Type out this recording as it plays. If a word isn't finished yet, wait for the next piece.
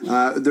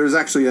There's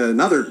actually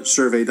another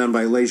survey done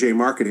by Leger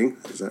Marketing.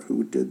 Is that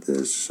who did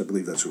this? I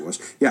believe that's who it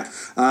was. Yeah.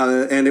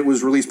 And it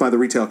was released by the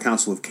Retail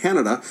Council of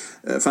Canada.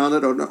 Found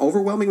that an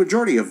overwhelming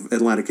majority of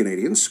Atlantic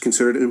Canadians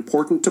considered it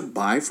important to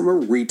buy from a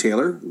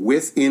retailer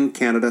within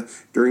Canada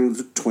during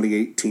the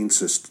 2018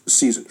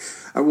 season.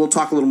 We'll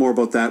talk a little more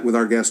about that with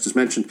our guest, as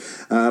mentioned,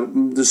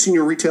 the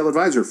Senior Retail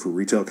Advisor for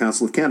Retail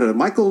Council of Canada,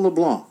 Michael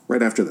LeBlanc,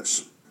 right after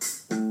this.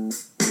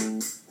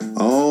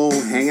 Oh,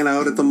 hanging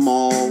out at the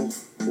mall,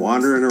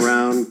 wandering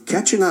around,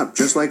 catching up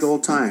just like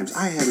old times.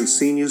 I haven't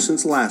seen you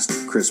since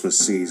last Christmas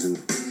season.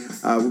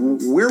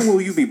 Where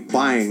will you be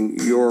buying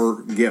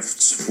your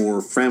gifts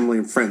for family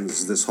and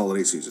friends this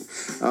holiday season?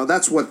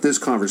 That's what this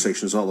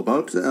conversation is all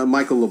about.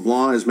 Michael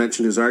LeBlanc, as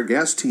mentioned, is our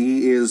guest.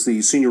 He is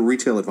the Senior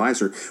Retail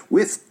Advisor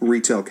with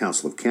Retail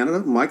Council of Canada.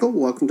 Michael,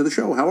 welcome to the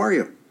show. How are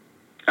you?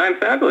 I'm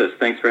fabulous.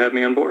 Thanks for having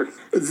me on board.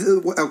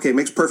 Okay,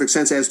 makes perfect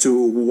sense as to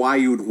why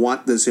you would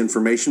want this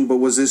information, but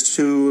was this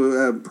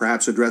to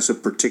perhaps address a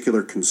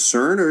particular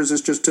concern, or is this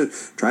just to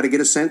try to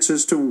get a sense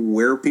as to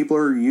where people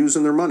are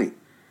using their money?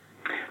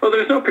 Well,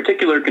 there's no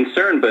particular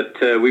concern, but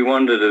we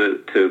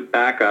wanted to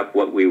back up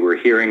what we were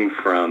hearing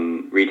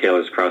from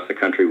retailers across the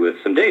country with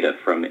some data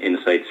from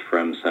insights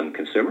from some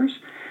consumers.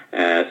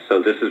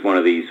 So this is one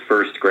of these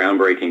first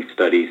groundbreaking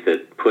studies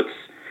that puts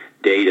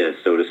data,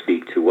 so to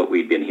speak, to what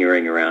we've been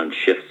hearing around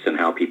shifts in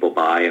how people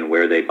buy and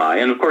where they buy.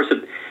 And of course,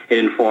 it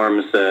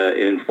informs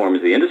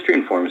the industry,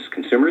 informs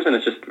consumers, and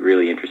it's just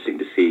really interesting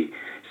to see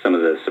some of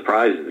the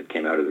surprises that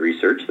came out of the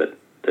research that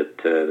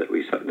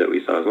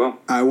we saw as well.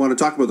 I want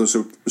to talk about those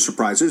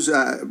surprises,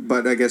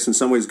 but I guess in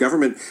some ways,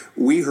 government,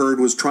 we heard,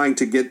 was trying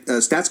to get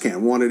StatsCan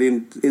wanted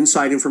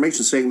inside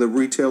information, saying the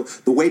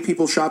way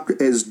people shop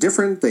is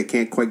different. They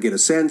can't quite get a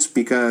sense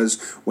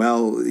because,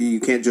 well,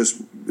 you can't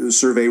just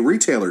survey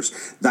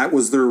retailers. That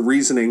was their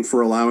reasoning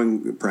for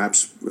allowing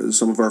perhaps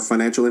some of our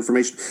financial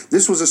information.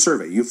 This was a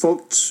survey. You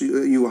folks,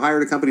 you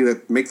hired a company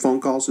to make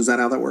phone calls. Is that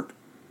how that worked?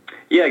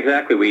 Yeah,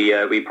 exactly.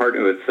 We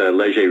partnered with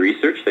Leger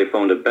Research. They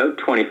phoned about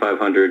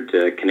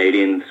 2,500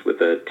 Canadians with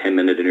a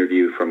 10-minute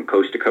interview from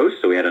coast to coast.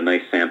 So we had a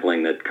nice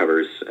sampling that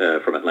covers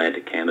from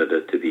Atlantic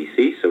Canada to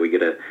BC. So we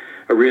get a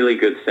really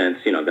good sense.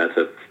 That's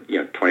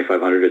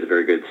 2,500 is a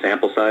very good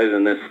sample size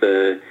in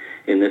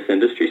this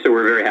industry. So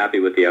we're very happy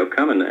with the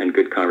outcome and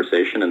good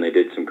conversation. And they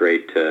did had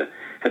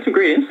some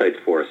great insights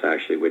for us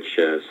actually, which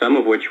some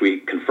of which we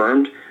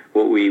confirmed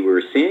what we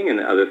were seeing,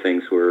 and other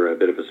things were a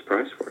bit of a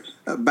surprise for us.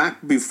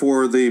 Back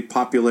before the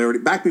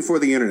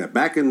internet,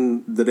 back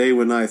in the day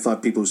when I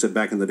thought people who said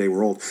back in the day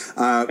were old,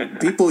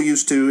 people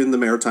used to, in the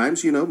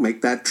Maritimes,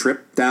 make that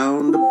trip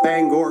down to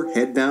Bangor,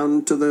 head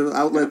down to the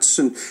outlets,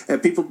 and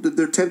people,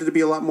 there tended to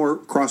be a lot more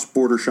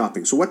cross-border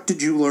shopping. So what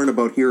did you learn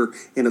about here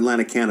in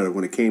Atlantic Canada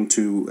when it came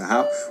to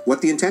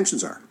what the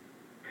intentions are?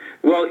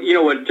 Well,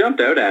 what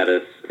jumped out at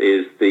us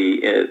is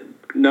the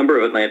number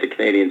of Atlantic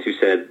Canadians who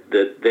said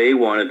that they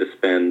wanted to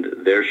spend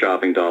their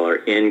shopping dollar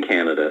in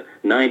Canada,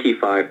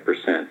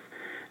 95%.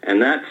 And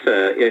that's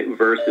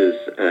versus,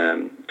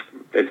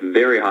 it's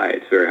very high.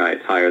 It's very high.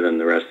 It's higher than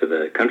the rest of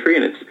the country.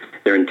 And it's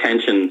their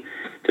intention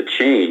to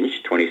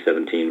change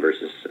 2017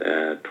 versus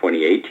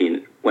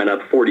 2018 went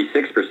up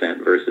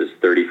 46% versus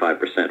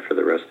 35% for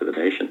the rest of the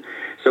nation.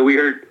 So we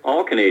heard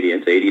all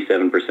Canadians,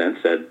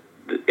 87%, said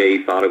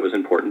they thought it was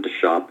important to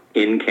shop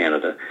in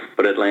Canada,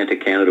 but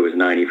Atlantic Canada was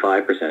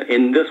 95%.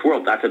 In this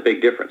world, that's a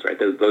big difference, right?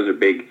 Those are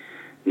big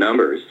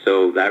numbers,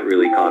 so that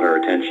really caught our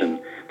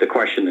attention, the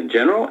question in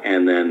general,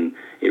 and then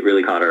it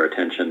really caught our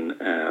attention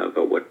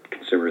about what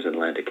consumers in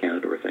Atlantic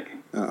Canada were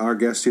thinking. Our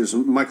guest is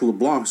Michael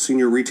LeBlanc,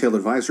 Senior Retail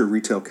Advisor,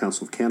 Retail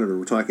Council of Canada.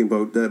 We're talking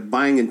about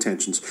buying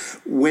intentions.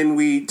 When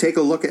we take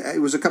a look at, it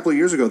was a couple of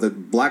years ago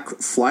that Black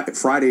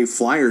Friday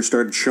flyers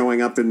started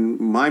showing up in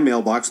my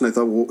mailbox, and I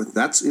thought, well,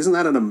 isn't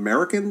that an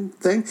American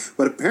thing?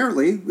 But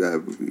apparently,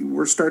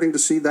 we're starting to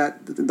see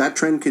that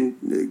trend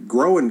can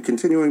grow and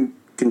continue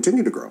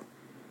to grow.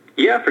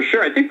 Yeah, for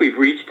sure. I think we've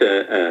reached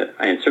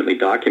and certainly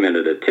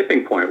documented a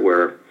tipping point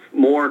where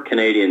more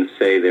Canadians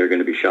say they're going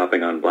to be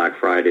shopping on Black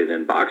Friday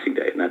than Boxing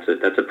Day, and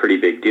that's a pretty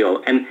big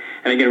deal. And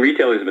again,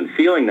 retailers have been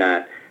feeling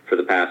that for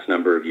the past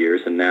number of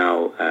years, and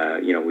now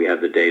we have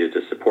the data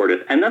to support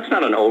it. And that's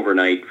not an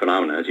overnight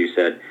phenomenon, as you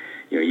said.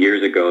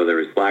 Years ago there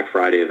was Black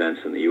Friday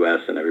events in the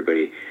U.S. and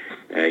everybody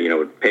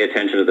would pay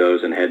attention to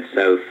those and head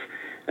south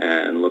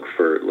and look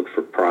for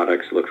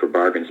products, look for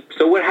bargains.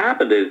 So what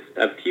happened is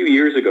a few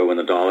years ago when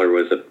the dollar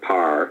was at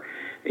par,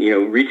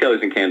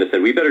 retailers in Canada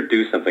said, we better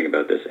do something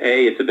about this.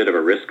 A, it's a bit of a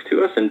risk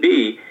to us, and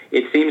B,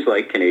 it seems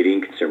like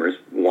Canadian consumers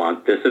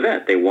want this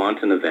event. They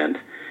want an event,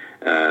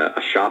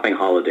 a shopping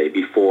holiday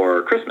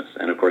before Christmas,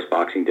 and of course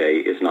Boxing Day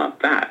is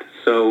not that.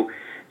 So,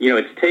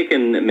 it's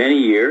taken many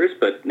years,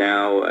 but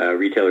now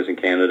retailers in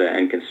Canada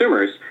and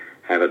consumers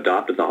have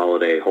adopted the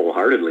holiday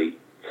wholeheartedly,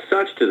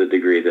 such to the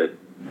degree that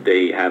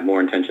they have more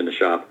intention to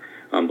shop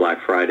on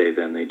Black Friday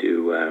than they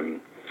do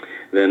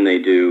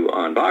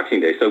on Boxing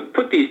Day. So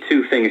put these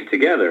two things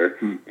together,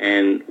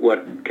 and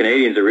what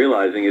Canadians are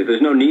realizing is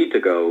there's no need to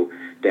go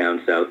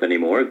down south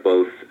anymore.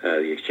 Both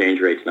the exchange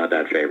rate's not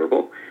that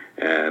favorable.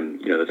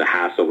 There's a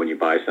hassle when you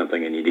buy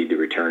something and you need to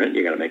return it.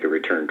 You got to make a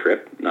return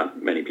trip.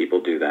 Not many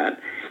people do that.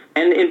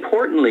 And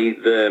importantly,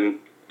 the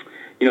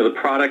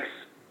products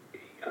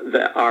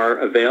that are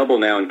available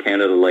now in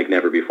Canada like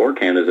never before.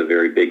 Canada is a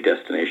very big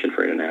destination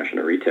for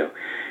international retail.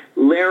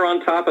 Layer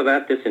on top of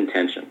that this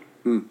intention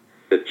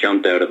that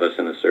jumped out of us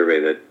in a survey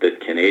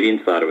that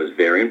Canadians thought it was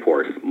very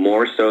important,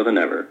 more so than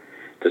ever,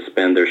 to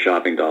spend their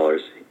shopping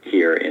dollars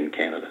here in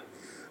Canada.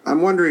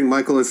 I'm wondering,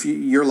 Michael, if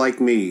you're like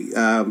me.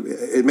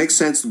 It makes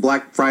sense, the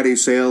Black Friday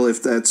sale,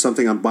 if that's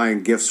something I'm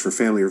buying gifts for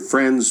family or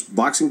friends.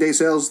 Boxing Day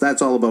sales,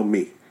 that's all about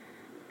me.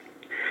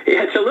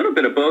 Yeah, it's a little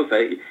bit of both.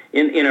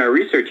 In our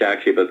research,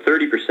 actually, about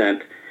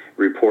 30%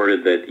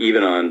 reported that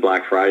even on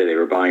Black Friday they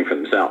were buying for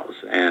themselves.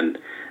 And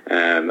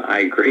I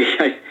agree.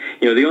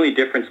 The only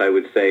difference I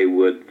would say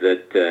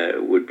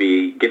would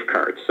be gift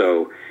cards.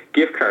 So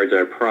gift cards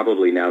are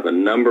probably now the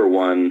number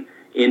one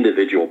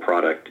individual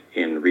product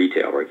in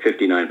retail, right?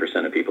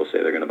 59% of people say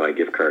they're going to buy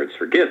gift cards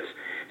for gifts.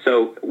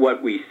 So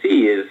what we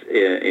see is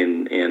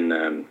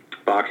in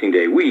Boxing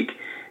Day week,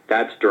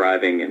 that's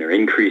driving and are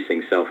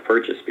increasing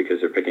self-purchase because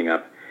they're picking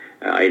up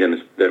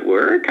items that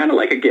were kind of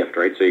like a gift,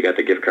 right? So you got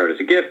the gift card as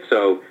a gift,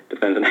 so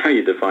depends on how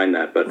you define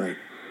that. But, right.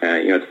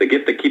 It's the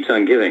gift that keeps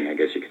on giving, I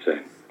guess you could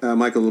say.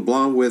 Michael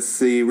LeBlanc with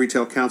the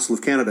Retail Council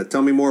of Canada.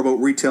 Tell me more about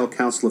Retail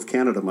Council of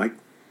Canada, Mike.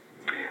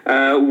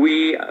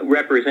 We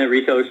represent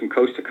retailers from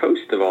coast to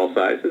coast of all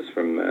sizes,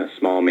 from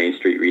small Main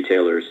Street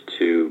retailers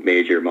to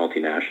major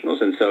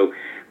multinationals. And so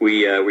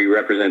we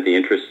represent the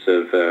interests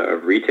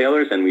of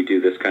retailers, and we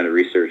do this kind of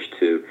research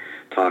to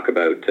talk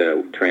about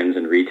trends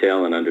in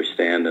retail and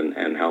understand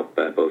and help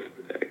both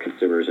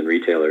consumers and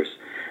retailers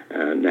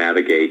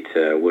navigate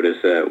what is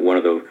one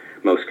of the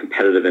most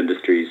competitive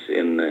industries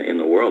in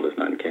the world, if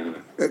not in Canada.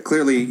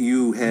 Clearly,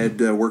 you had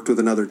worked with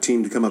another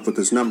team to come up with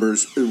these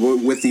numbers,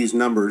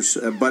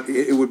 but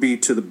it would be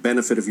to the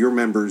benefit of your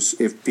members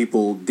if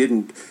people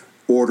didn't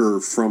order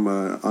from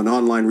an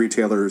online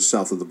retailer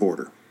south of the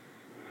border.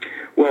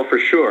 Well, for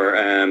sure.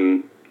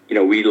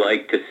 We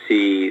like to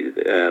see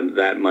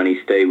that money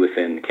stay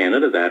within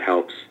Canada. That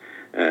helps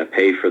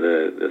pay for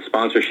the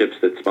sponsorships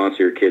that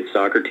sponsor your kids'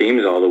 soccer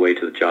teams all the way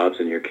to the jobs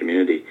in your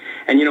community.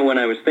 And, when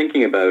I was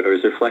thinking about or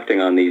was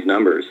reflecting on these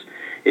numbers,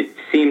 it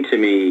seemed to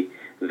me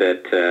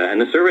that,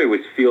 and the survey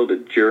was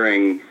fielded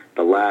during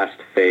the last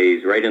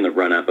phase, right in the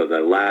run-up of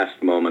the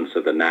last moments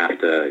of the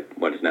NAFTA,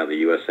 what is now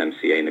the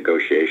USMCA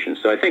negotiations.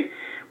 So I think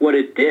what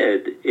it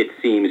did, it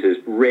seems, is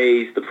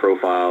raise the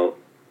profile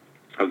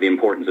of the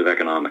importance of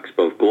economics,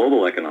 both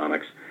global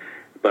economics,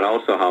 but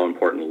also how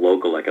important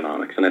local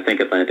economics. And I think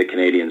Atlantic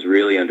Canadians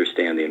really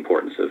understand the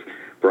importance of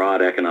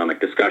broad economic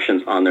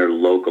discussions on their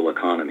local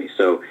economy.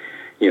 So,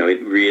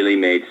 it really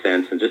made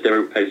sense. And just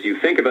as you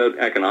think about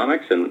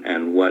economics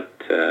and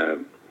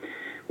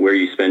where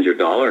you spend your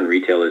dollar, and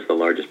retail is the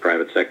largest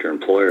private sector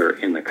employer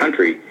in the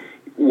country,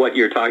 what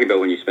you're talking about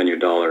when you spend your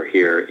dollar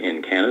here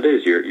in Canada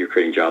is you're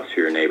creating jobs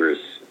for your neighbors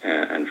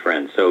and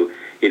friends. So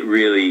it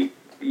really,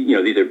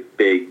 these are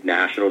big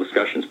national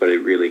discussions, but it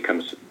really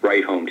comes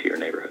right home to your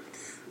neighborhood.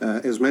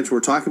 As mentioned,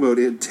 we're talking about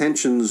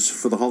intentions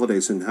for the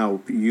holidays and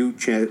how you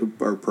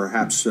are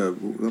perhaps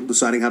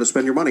deciding how to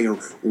spend your money or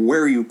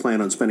where you plan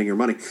on spending your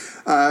money.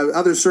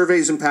 Other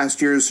surveys in past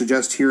years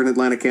suggest here in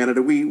Atlantic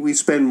Canada we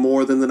spend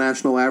more than the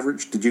national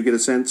average. Did you get a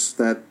sense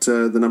that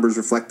the numbers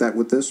reflect that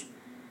with this?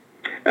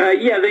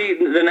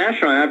 The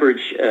national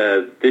average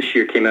this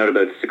year came out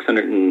about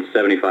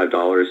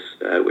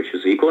 $675, which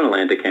is equal, and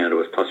Atlantic Canada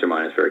was plus or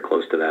minus very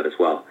close to that as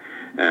well.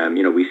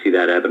 We see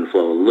that ebb and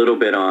flow a little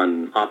bit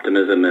on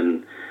optimism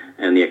and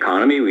the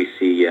economy. We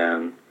see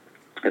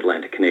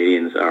Atlantic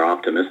Canadians are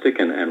optimistic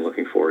and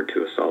looking forward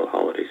to a solid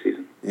holiday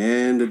season.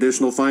 And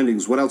additional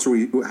findings. What else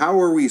how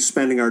are we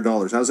spending our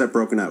dollars? How's that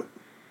broken out?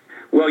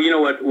 Well,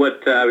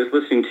 what I was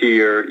listening to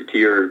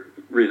your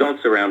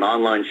results around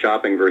online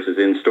shopping versus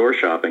in-store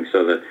shopping.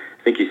 So I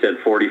think you said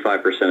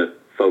 45% of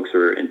folks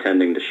were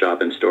intending to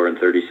shop in-store and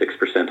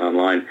 36%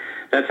 online.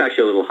 That's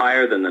actually a little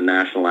higher than the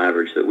national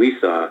average that we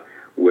saw,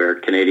 where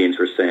Canadians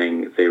were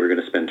saying they were going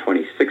to spend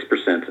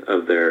 26%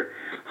 of their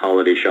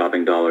holiday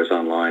shopping dollars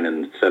online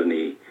and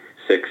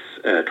 76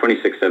 or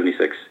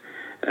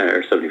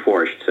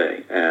 74, I should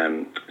say.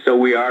 So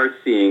we are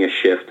seeing a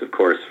shift, of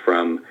course,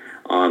 from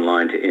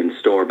online to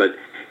in-store. But,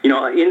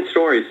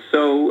 in-store is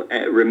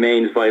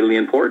remains vitally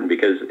important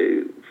because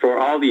for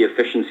all the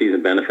efficiencies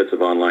and benefits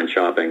of online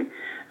shopping,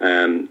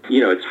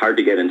 it's hard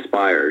to get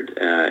inspired.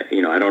 I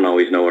don't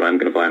always know what I'm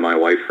going to buy my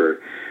wife for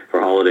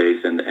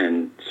holidays, and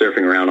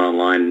surfing around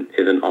online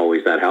isn't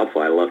always that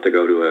helpful. I love to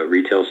go to a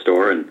retail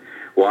store and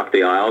walk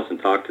the aisles and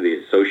talk to the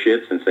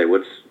associates and say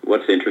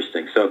what's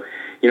interesting. So,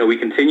 we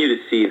continue to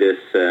see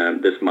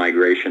this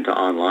migration to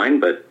online,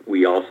 but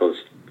we also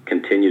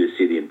continue to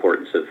see the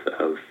importance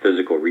of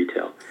physical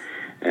retail.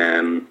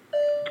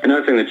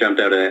 Another thing that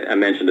jumped out, I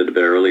mentioned it a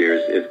bit earlier,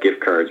 is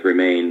gift cards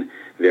remain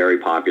very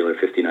popular.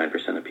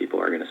 59% of people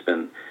are going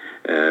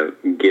to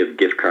give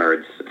gift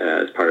cards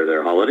as part of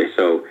their holiday.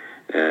 So,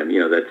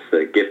 that's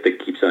the gift that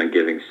keeps on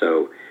giving.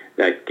 So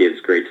that gives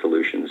great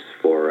solutions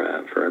for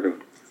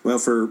everyone. Well,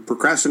 for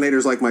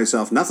procrastinators like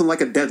myself, nothing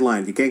like a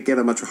deadline. You can't get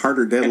a much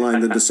harder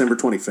deadline than December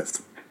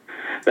 25th.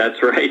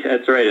 That's right.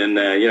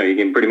 And, you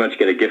can pretty much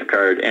get a gift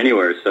card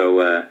anywhere. So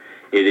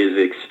it is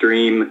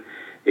extreme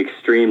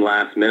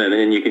last minute.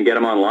 And you can get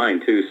them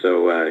online, too.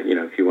 So,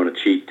 if you want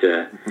to cheat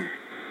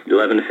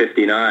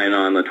 11:59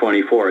 on the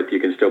 24th, you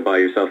can still buy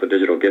yourself a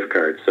digital gift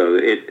card. So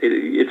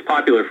it's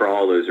popular for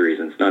all those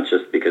reasons, not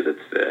just because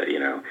it's,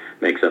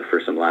 makes up for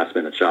some last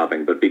minute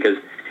shopping, but because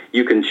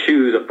you can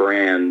choose a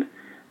brand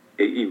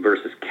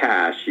versus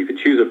cash. You can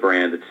choose a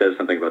brand that says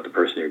something about the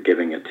person you're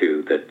giving it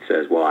to, that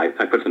says, well, I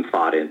put some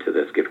thought into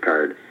this gift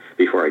card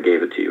before I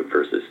gave it to you,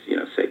 versus,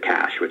 say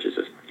cash, which is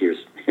just,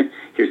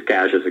 here's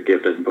cash as a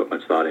gift, doesn't put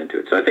much thought into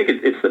it. So I think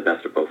it's the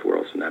best of both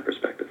worlds from that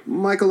perspective.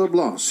 Michael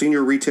LeBlanc,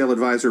 Senior Retail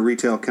Advisor,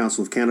 Retail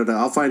Council of Canada.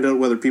 I'll find out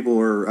whether people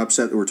are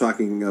upset that we're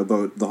talking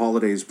about the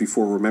holidays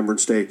before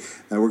Remembrance Day.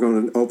 We're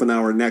going to open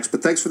hour next.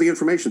 But thanks for the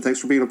information. Thanks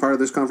for being a part of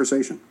this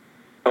conversation.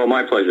 Oh,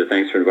 my pleasure.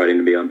 Thanks for inviting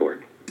me to be on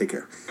board. Take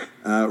care.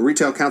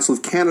 Retail Council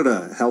of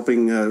Canada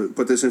helping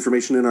put this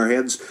information in our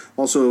heads.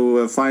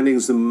 Also,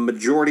 findings, the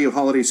majority of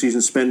holiday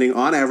season spending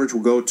on average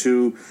will go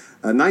to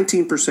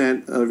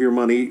 19% of your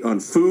money on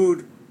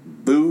food,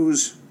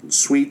 booze, and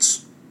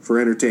sweets for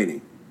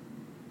entertaining.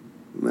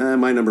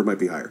 My number might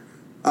be higher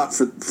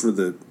for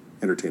the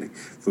entertaining.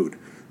 Food.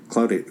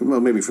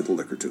 Well, maybe for the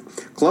liquor too.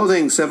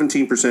 Clothing,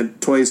 17%.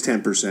 Toys,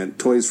 10%.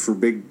 Toys for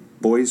big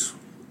boys,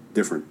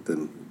 different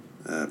than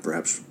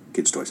perhaps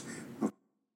kids' toys.